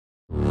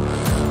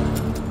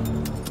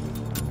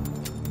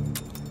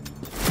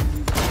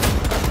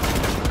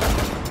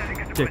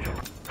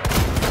Dickhead.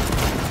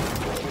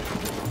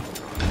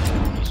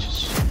 He's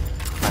just...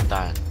 I'm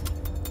dying.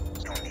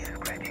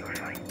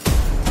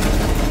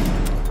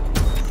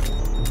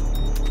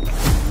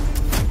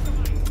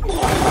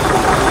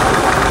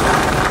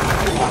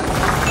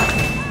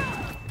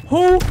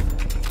 Who?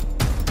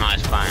 No,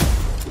 it's fine.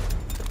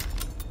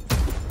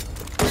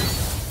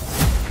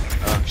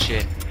 Oh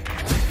shit.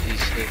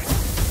 He's hit.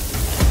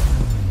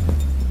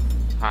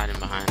 He's hiding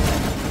behind.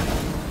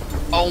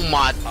 Oh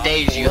my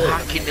days, you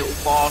hacking little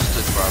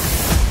bastard, bro.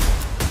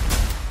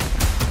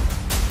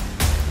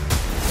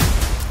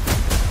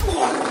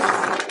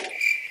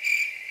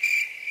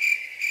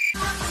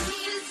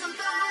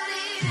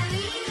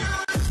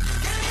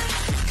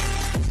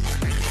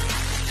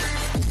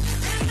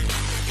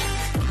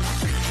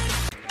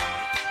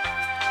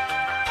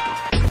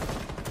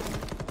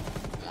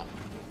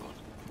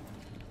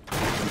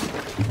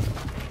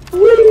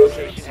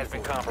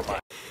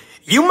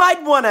 You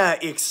might want to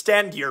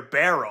extend your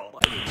barrel.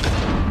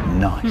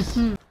 Nice.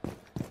 My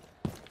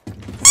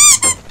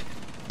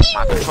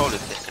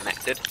controller's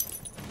disconnected.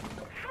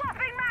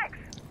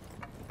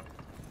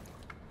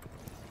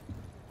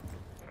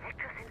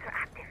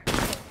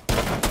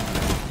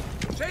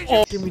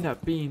 Oh, give me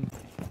that beam.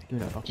 Give me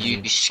that fucking You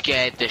beam.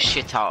 scared the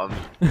shit out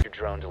of me. Your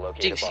drone to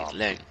locate a Dixie's bomb.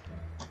 leg.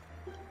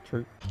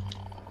 True.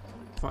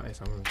 Fuck this,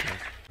 I'm gonna play.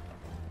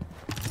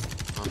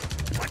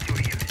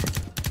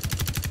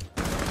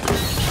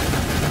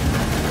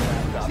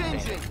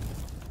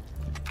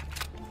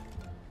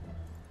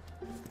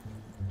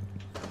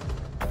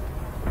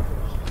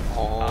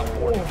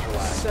 Oh,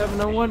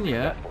 701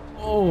 yet?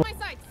 Oh. My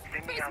sights.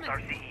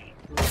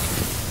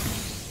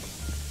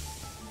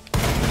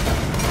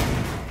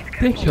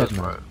 Dickhead,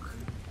 man.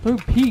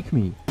 Don't peek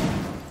me.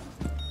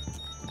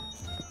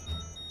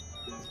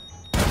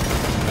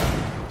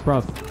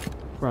 Bruv,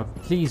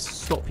 please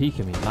stop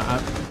peeking me.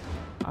 Like,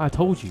 I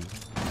told you.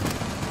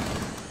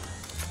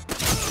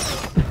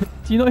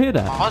 Do you not hear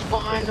that? I was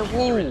behind the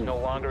wall. No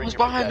longer I in was your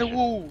behind the possession.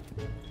 wall.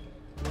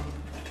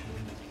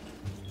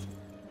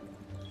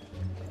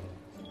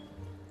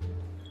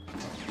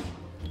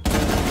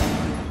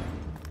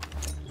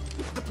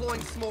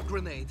 Deploying smoke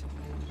grenade.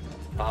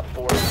 Op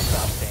 4 is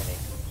stop standing.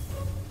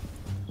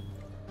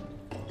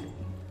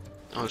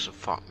 Oh, so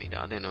fuck me,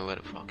 I didn't know where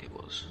the fuck it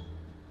was.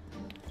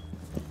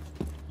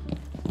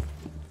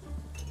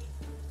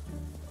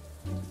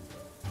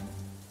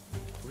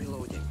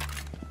 Reloading.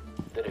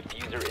 The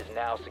diffuser is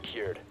now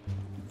secured.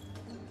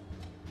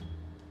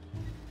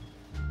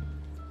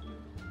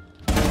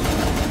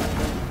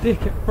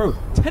 Dickhead, bro.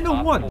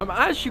 10-1. I've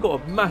actually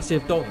got a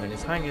massive dog, man.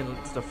 It's hanging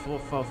to the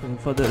fucking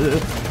for the.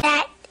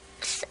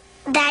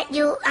 That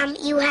you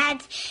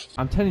had.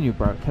 I'm telling you,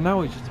 bro.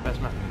 Kanao is just the best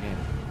map in the game,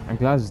 and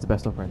Glaz is the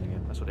best operator in the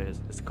game. That's what it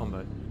is. It's a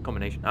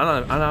combination.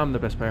 And I'm the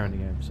best player in the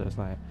game, so it's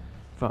like,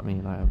 fuck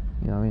me, like,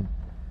 you know what I mean?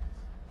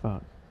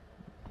 Fuck.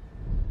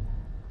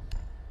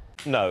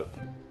 No.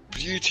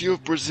 Beauty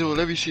of Brazil,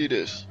 let me see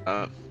this.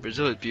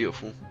 Brazil is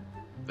beautiful,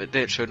 but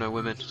they don't show no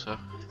women, so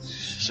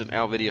it's just an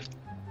L video.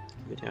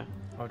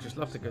 I'd just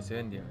love to go to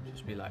India and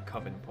just be like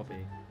covered in poppy.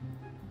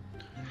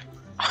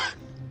 I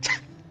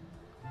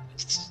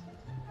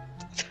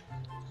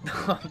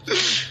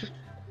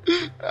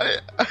don't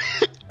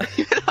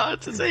know how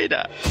to say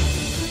that.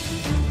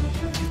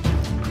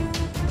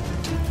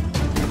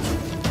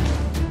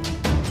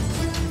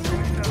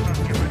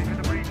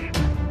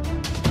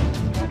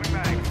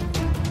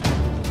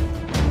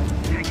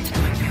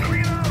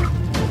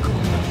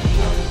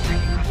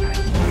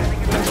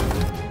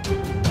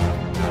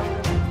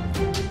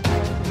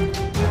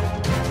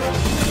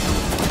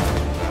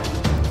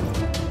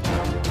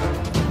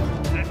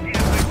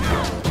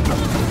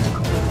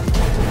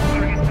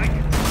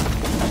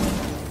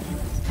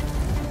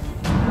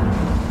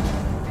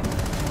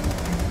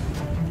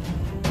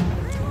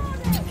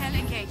 Hell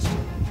engaged.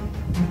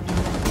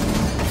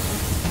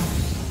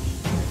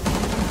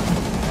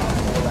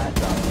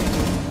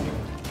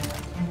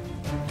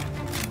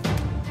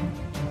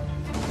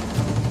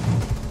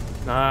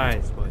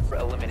 Nice, boys.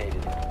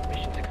 Eliminated.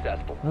 Mission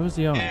successful. Where was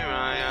the arm? Here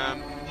I am.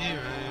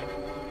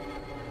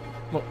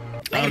 What?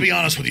 I'm gonna be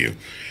honest with you.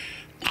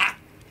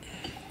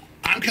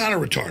 I'm kind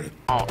of retarded.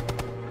 Oh,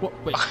 What?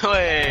 Wait.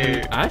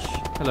 wait. Ash?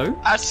 Hello?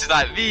 That's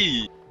like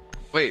me.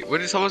 Wait, what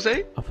did someone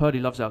say? I've heard he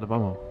loves out the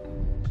bummer.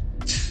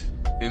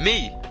 Who,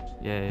 me?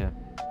 Yeah.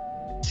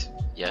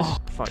 Yes. Oh,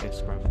 fuck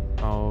this, bro.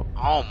 Oh,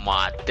 Oh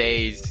my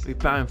days. we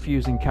ban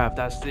fusing Cav.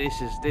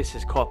 This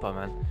is copper,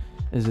 man.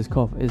 This is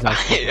copper. Is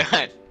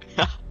that?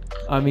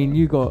 I mean,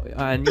 you got,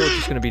 and you're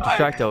just gonna be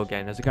distracted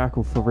again. There's a guy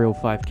called For Real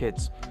 5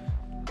 Kids.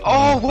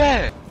 Oh,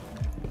 where?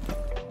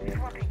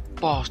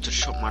 Bastard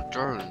shot my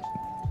drone.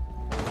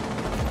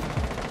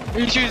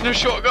 He's using a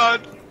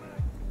shotgun.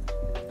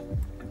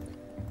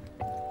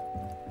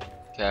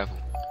 Careful.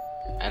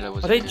 Ella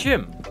was. Are they in it.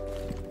 Jim?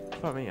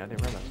 Fuck me, I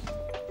didn't realize.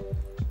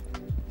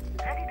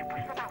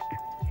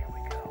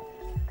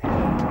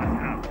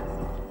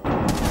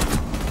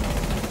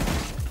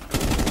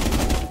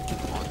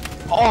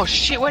 Oh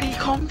shit! Where did he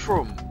come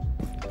from?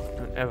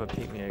 Don't ever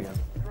peek me again.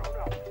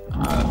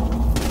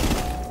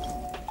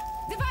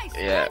 Device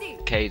Yeah, ready.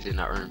 Cade's in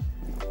that room.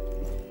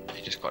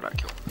 He just got that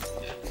kill.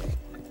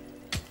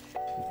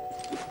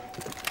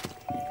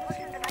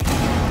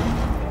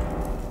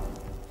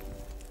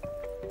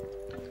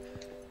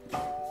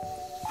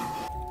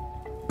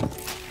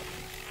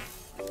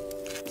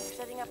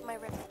 Setting up my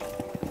rep.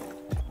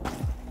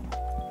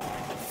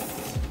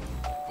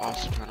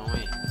 Bastard ran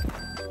away.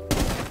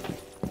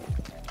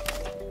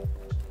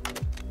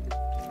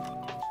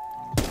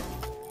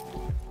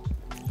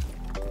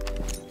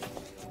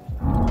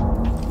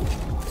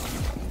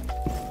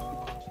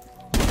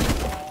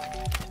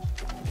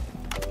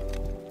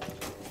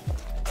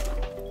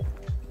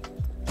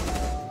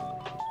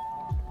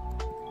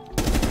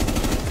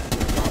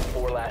 Op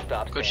 4 last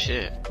stop Good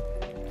standing.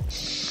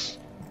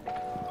 shit.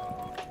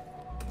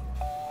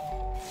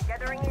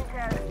 Gathering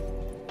intel.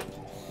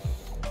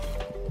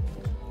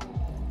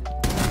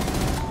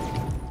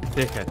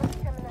 Dickhead.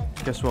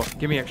 Guess what?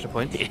 Give me extra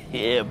points.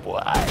 Yeah,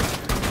 boy.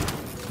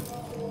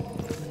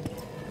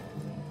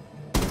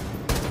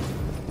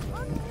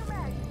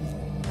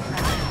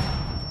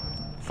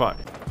 Fuck.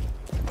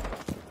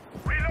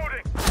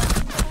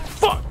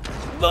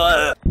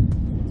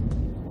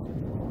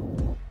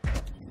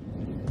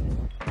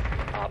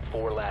 Op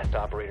 4 last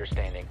operator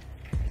standing.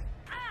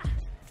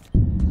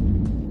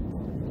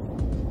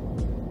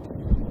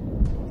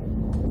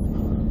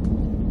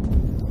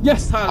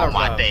 Yes, Tyler. Oh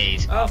my bruv.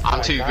 days. Oh I'm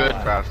my too God. good,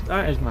 bruv.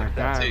 That is my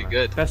guy. too man.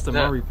 good. Best of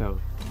No. Murray pill.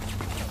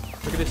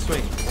 Look at this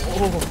swing.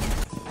 Oh.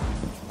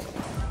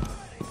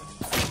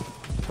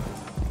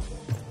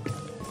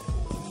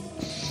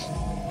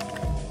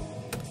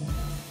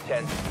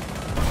 10.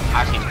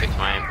 I actually fixed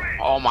my aim.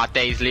 Oh my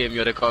days, Liam,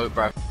 you're the GOAT,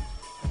 bruv.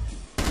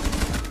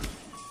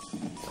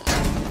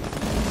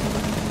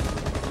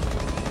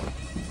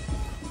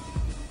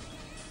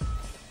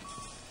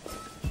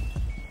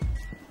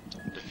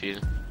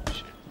 Defusing.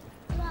 Shit.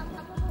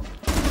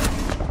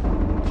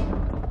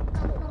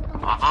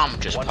 I'm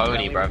just One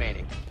pony, friendly bruv.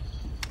 remaining.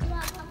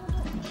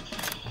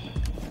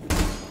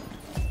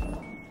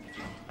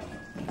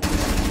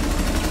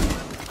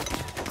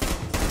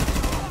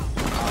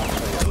 Op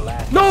 4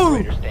 last No!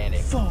 operator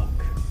standing. Fuck.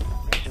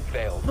 Mission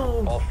failed.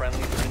 No. All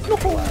friendlies are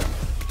neutralized.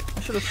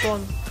 I should have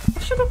swung. I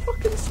should have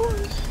fucking swung.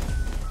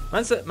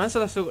 Man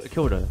said I still got the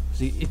kill though.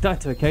 See, he died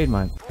to a Cade,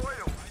 man.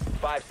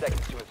 5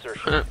 seconds to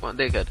insertion. What,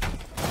 they're good.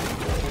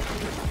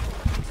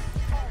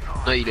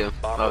 No, you do.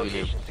 Bomb Love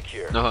you, location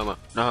secure. Liam. No homo.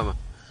 No homo.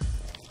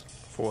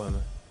 For him.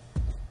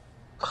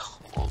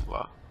 Come on,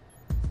 bro.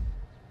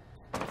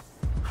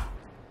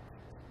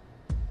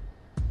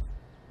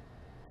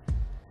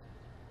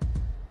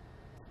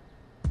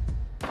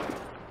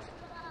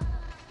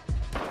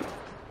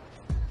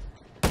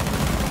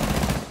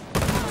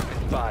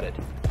 Spotted.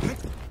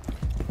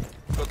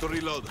 Got to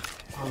reload.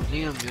 Oh,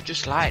 Liam, you're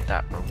just like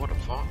that, bro. What the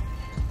fuck?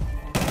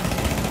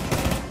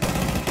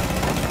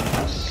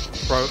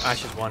 Bro,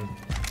 Ash is one.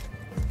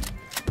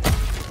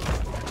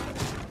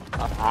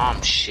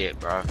 I'm shit,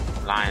 bro.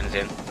 Lions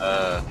in.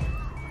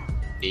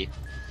 B.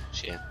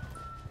 Shit.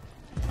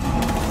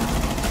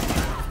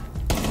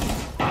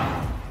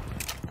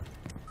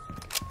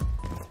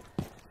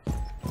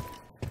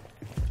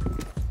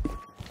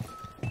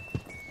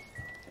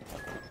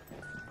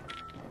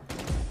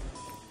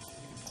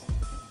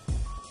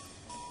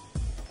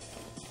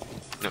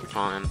 No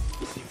time.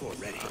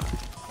 C4 ready.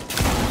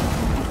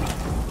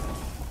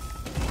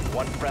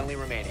 One friendly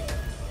remaining.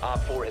 Op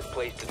 4 has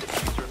placed a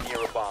diffuser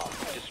near a bomb.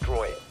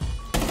 Destroy it.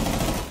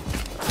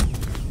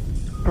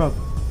 Bro,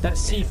 that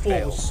C4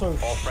 Failed. was so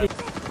All shit. Let's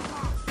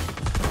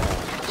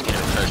get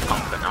a first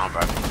comfort now,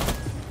 bro.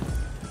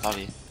 Love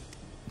you.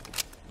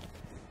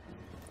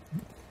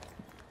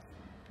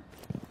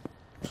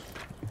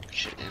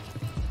 Shit, in.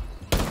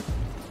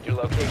 Your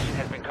location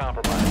has been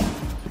compromised.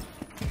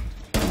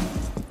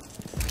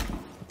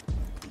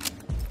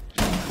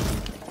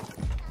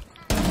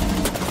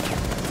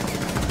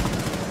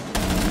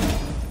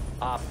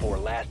 Op 4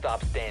 last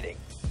stop standing.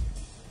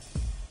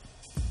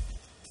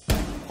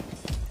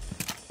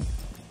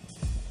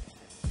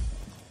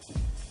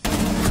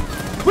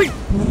 Wait!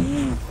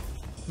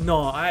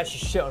 No, I actually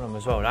shit on him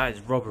as well. That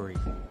is robbery.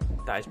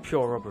 That is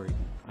pure robbery.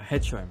 I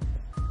headshot him.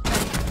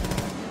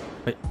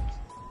 Wait.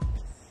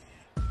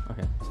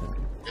 Okay, so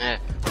Yeah.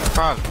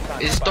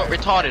 Bruv, is Doc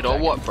retarded or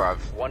what, bruv?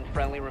 One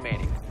friendly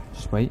remaining.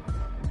 just wait.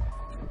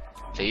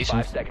 Please?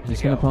 5 seconds He's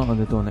to gonna go. plant on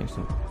the door next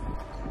to it.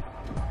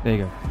 There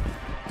you go.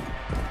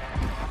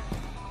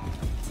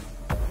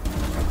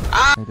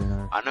 Ah! I don't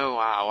know. I know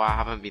why I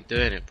haven't been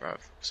doing it, bruv.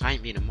 Cause I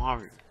ain't been a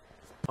Mario.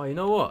 Oh, you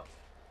know what?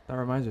 That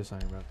reminds me of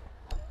something, bro.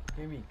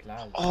 Give me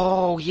glass.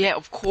 Oh, yeah,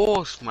 of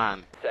course,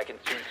 man. Seconds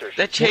to insertion.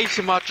 They're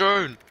chasing my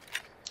drone.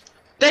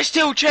 They're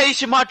still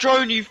chasing my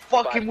drone, you 5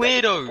 fucking seconds before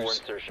weirdos.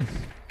 insertion.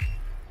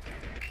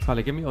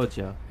 Tyler, give me odds,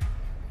 yeah.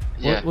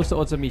 Yeah. What's the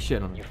odds of me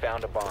shitting on You him?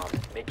 found a bomb.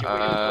 Make your way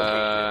to its location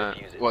and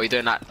defuse it. What are you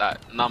doing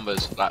that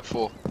numbers, like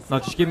 4? No,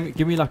 just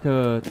give me like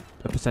a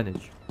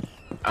percentage.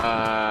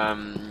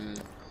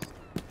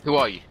 Who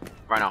are you?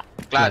 Right now.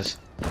 Glaz.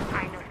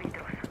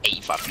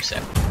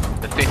 85%.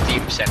 The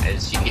 15%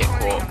 is you get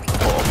caught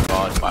off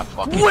guard by a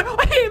fucking. What?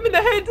 I hit him in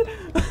the head!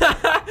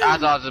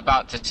 As I was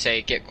about to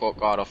say, get caught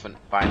guard off and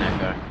by an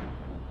echo.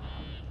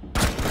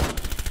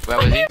 Where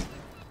was he?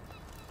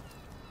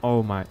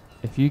 Oh my.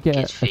 If you get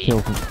His a feet.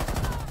 kill from.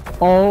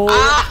 Oh!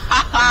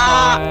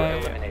 my-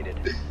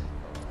 Eliminated.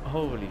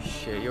 Holy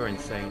shit, you're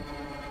insane.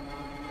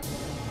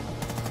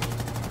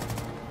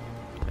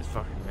 It's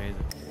fucking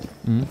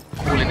amazing.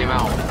 Calling him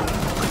out.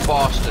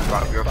 Bastard,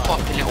 bro. You're a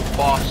fucking little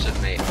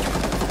bastard, mate.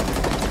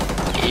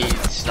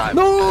 He's like.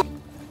 No!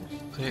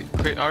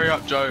 Quick, hurry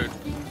up, Joe.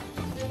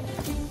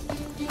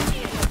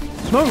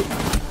 No!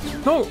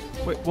 No!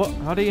 Wait, what?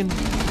 How do you.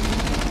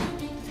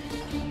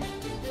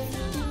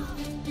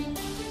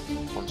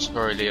 I'm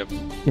sorry, Liam.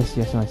 Yes,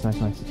 yes, nice.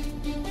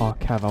 Oh,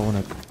 Cav, I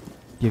want to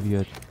give you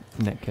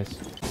a neck kiss.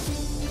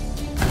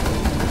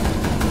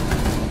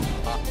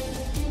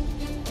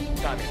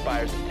 Time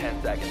expires in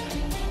 10 seconds.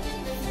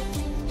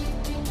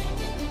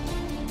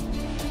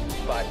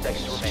 5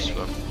 seconds remaining.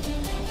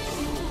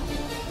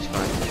 It's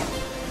fine.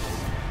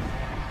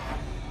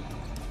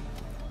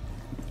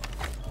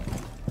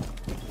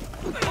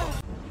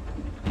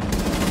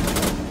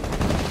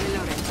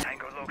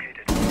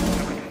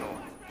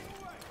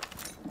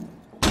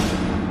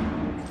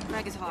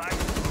 Frag is hot.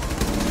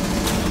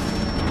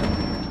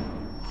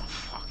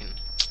 Fucking.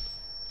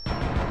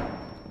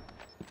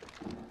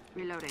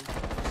 Reloading.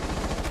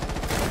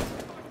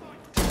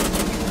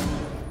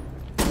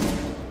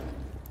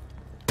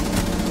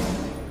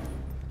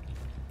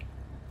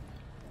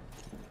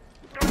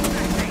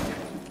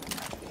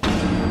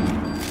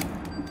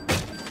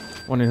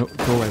 One in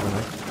doorway, one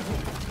there.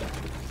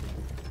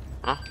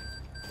 Huh?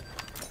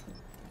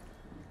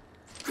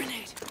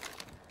 Grenade.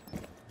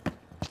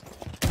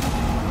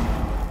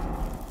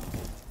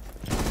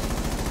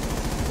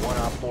 One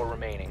op 4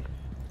 remaining.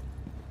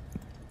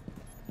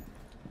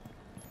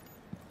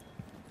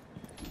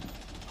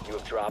 You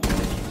have dropped the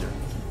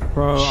diffuser.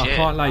 Bro, I Shit.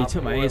 can't lie, you Op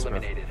took my 4 ace, bro.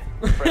 eliminated.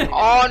 Friendly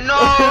Oh no,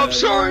 I'm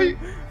sorry.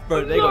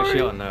 Bro, they got Sorry.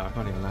 shit on there, I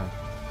can't even lie.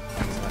 It's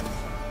like,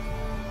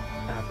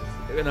 it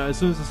happens. You know, as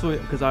soon as I saw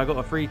it, because I got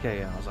a 3k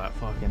and I was like,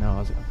 fucking hell, I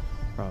was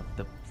like, bro,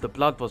 the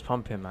blood was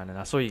pumping, man, and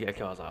I saw you get a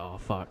kill, I was like, oh,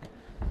 fuck.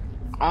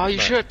 Oh, you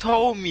should have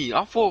told me.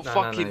 I thought No,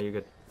 fucking. you're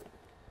good.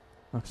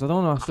 Because I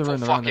don't know, I'm still I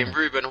running thought around. fucking innit?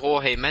 Ruben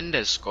Jorge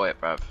Mendes got it,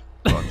 bruv.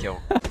 Got a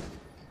kill.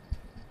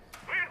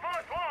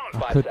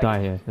 I could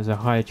die here, there's a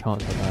high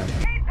chance I die.